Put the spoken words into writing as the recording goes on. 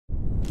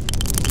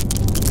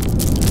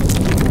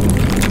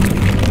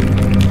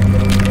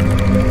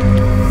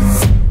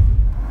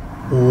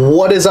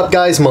What is up,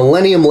 guys?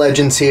 Millennium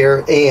Legends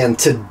here, and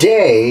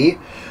today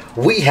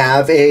we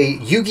have a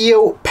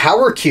Yu-Gi-Oh!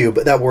 Power Cube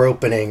that we're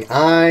opening.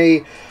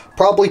 I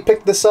probably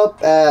picked this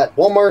up at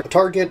Walmart,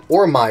 Target,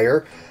 or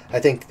Meijer. I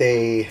think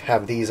they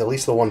have these, at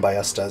least the one by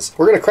us does.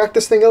 We're going to crack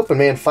this thing open,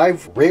 man.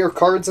 5 rare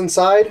cards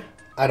inside.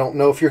 I don't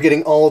know if you're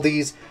getting all of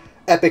these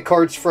epic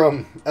cards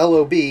from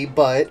LOB,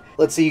 but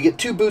let's see, you get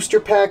 2 booster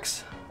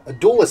packs, a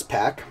duelist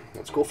pack.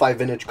 That's cool. 5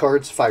 vintage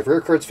cards, 5 rare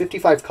cards,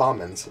 55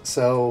 commons.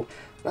 So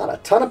not a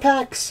ton of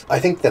packs. I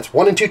think that's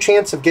 1 in 2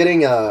 chance of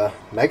getting a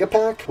mega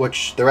pack,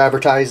 which they're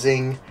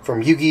advertising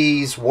from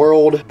Yugi's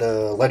World,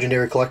 the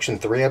Legendary Collection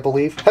 3, I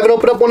believe. Haven't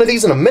opened up one of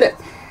these in a minute.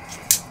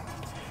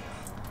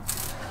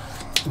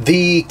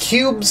 The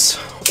cubes,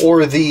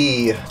 or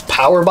the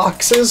power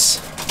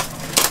boxes,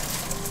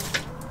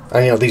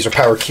 I know these are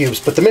power cubes,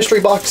 but the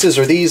mystery boxes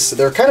are these.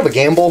 They're kind of a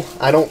gamble.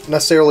 I don't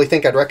necessarily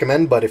think I'd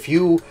recommend, but if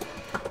you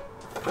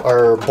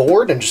are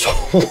bored and just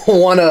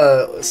want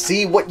to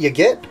see what you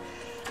get,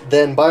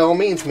 then by all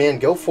means, man,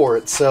 go for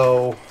it.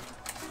 So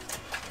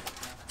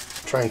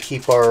try and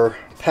keep our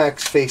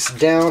packs face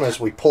down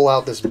as we pull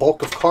out this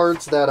bulk of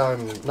cards that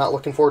I'm not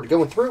looking forward to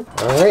going through.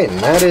 Alright, and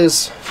that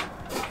is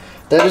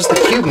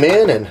the cube,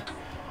 man. And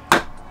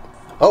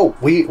oh,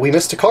 we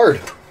missed a card.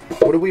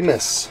 What did we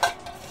miss?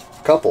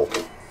 A couple.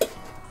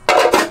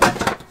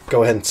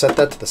 Go ahead and set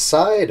that to the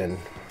side, and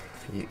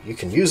you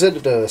can use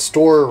it to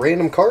store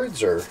random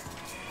cards or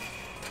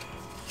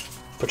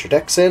put your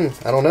decks in.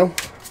 I don't know.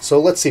 So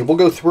let's see, we'll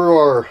go through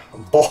our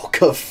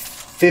bulk of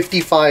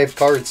 55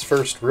 cards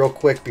first real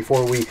quick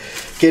before we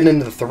get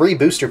into the 3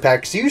 booster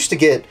packs. You used to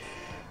get,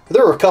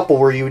 there were a couple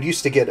where you would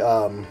used to get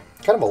kind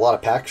of a lot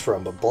of packs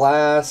from, but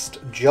Blast,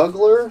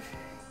 Juggler.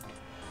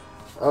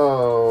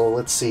 Oh,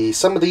 let's see,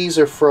 some of these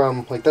are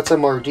from, like that's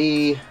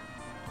MRD,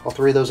 all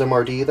 3 of those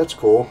MRD, that's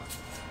cool.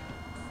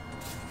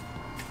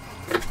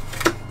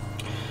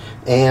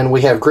 And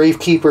we have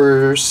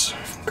Gravekeepers,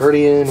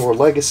 Guardian, World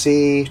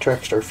Legacy,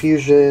 Trackstar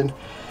Fusion,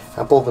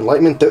 Apple of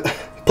Enlightenment.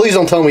 Please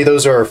don't tell me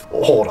those are...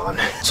 Hold on.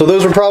 So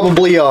those are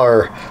probably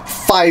our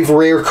 5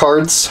 rare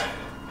cards.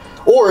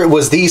 Or it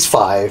was these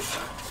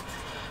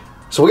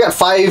 5. So we got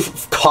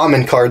 5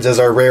 common cards as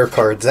our rare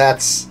cards.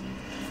 That's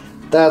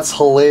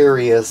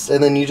hilarious.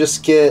 And then you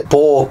just get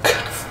bulk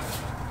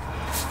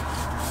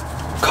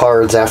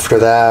cards after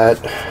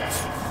that.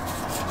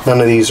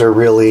 None of these are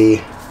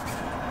really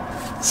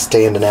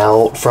standing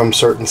out from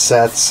certain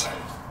sets.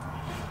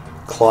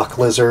 Clock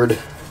Lizard.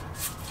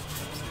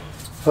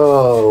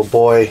 Oh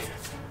boy.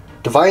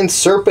 Divine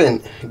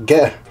Serpent.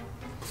 I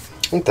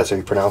think that's how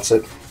you pronounce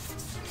it.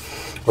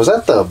 Was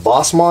that the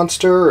boss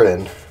monster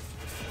in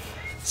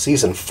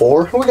Season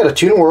 4? Oh, we got a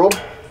Toon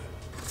World.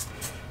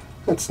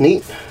 That's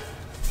neat.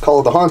 Call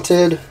of the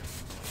Haunted.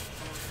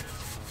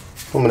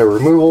 Limited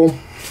removal.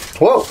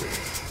 Whoa.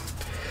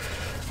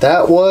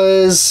 That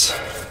was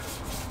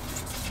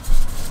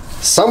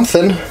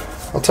something.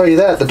 I'll tell you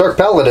that. The Dark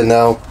Paladin,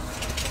 though.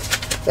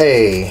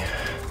 Hey.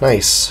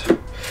 Nice.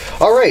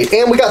 Alright,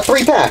 and we got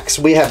 3 packs.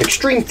 We have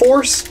Extreme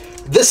Force.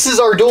 This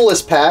is our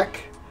Duelist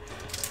pack.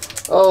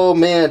 Oh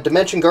man,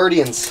 Dimension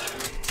Guardians.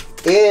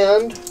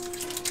 And,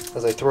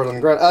 as I throw it on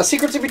the ground,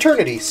 Secrets of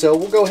Eternity. So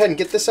we'll go ahead and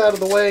get this out of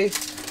the way.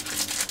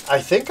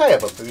 I think I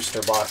have a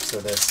booster box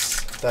of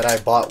this that I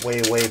bought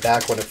way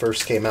back when it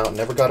first came out and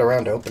never got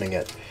around to opening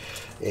it.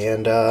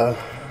 And, I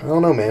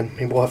don't know, man.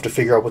 Maybe we'll have to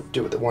figure out what to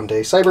do with it one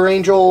day. Cyber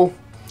Angel,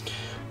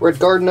 Red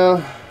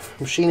Gardena,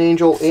 Machine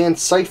Angel, and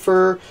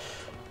Cypher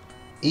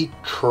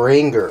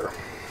Etranger.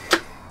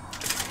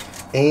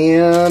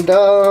 And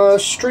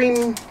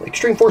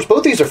Extreme Force.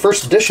 Both these are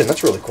first edition.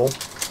 That's really cool.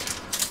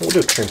 We'll do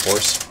Extreme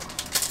Force.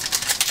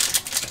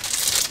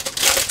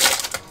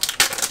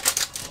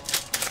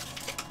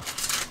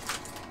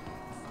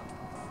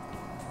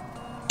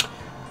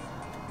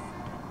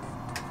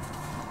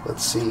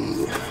 Let's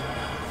see.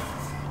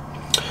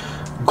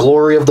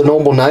 Glory of the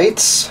Noble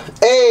Knights.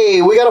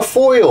 Hey, we got a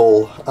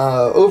foil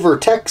over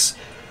Tex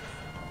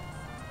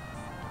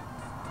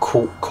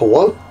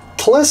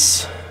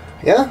Quoteless?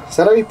 Yeah? Is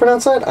that how you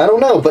pronounce that? I don't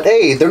know, but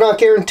hey, they're not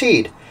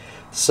guaranteed.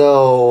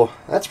 So,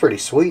 that's pretty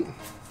sweet.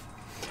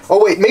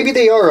 Oh wait, maybe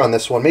they are on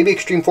this one. Maybe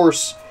Extreme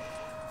Force...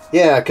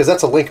 Yeah, because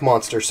that's a Link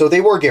monster, so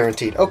they were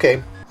guaranteed.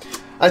 Okay.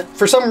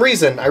 For some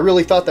reason, I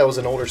really thought that was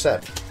an older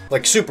set.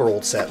 Like, super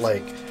old set,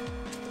 like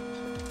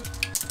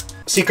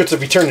Secrets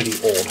of Eternity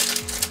old.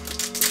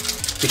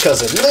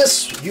 Because in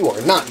this, you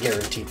are not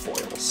guaranteed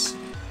foils.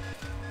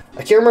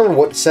 I can't remember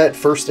what set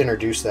first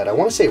introduced that. I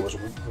want to say it was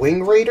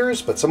Wing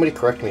Raiders, but somebody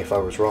correct me if I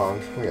was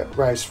wrong. We got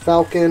Rise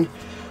Falcon,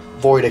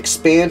 Void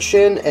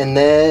Expansion, and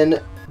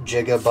then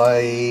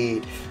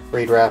Gigabyte,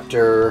 Raid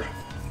Raptor,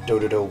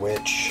 Dododo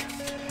Witch.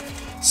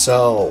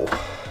 So,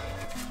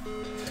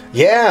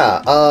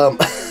 yeah,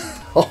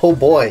 oh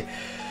boy.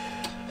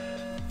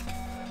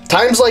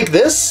 Times like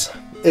this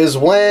is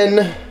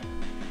when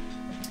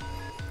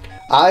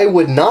I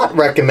would not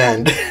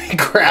recommend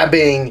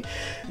grabbing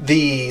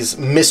these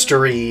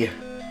mystery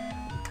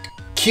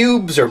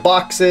cubes or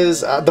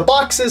boxes. The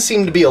boxes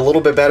seem to be a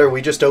little bit better.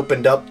 We just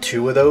opened up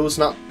 2 of those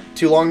not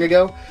too long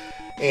ago.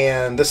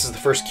 and this is the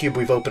first cube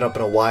we've opened up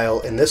in a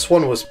while, and this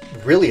one was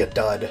really a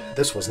dud.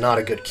 This was not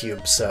a good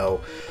cube,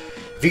 so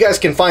if you guys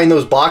can find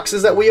those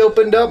boxes that we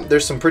opened up,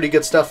 there's some pretty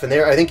good stuff in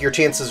there. I think your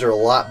chances are a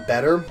lot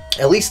better.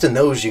 At least in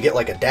those, you get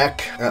like a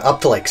deck, up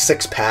to like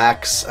 6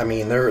 packs. I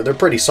mean, they're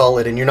pretty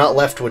solid, and you're not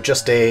left with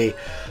just a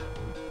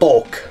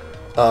bulk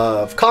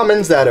of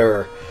commons that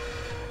are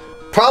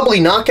probably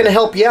not going to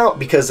help you out,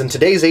 because in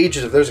today's age,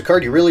 if there's a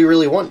card you really,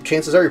 really want,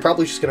 chances are you're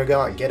probably just going to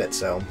go out and get it.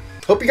 So,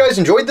 hope you guys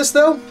enjoyed this,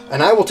 though,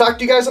 and I will talk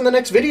to you guys on the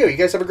next video. You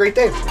guys have a great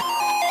day.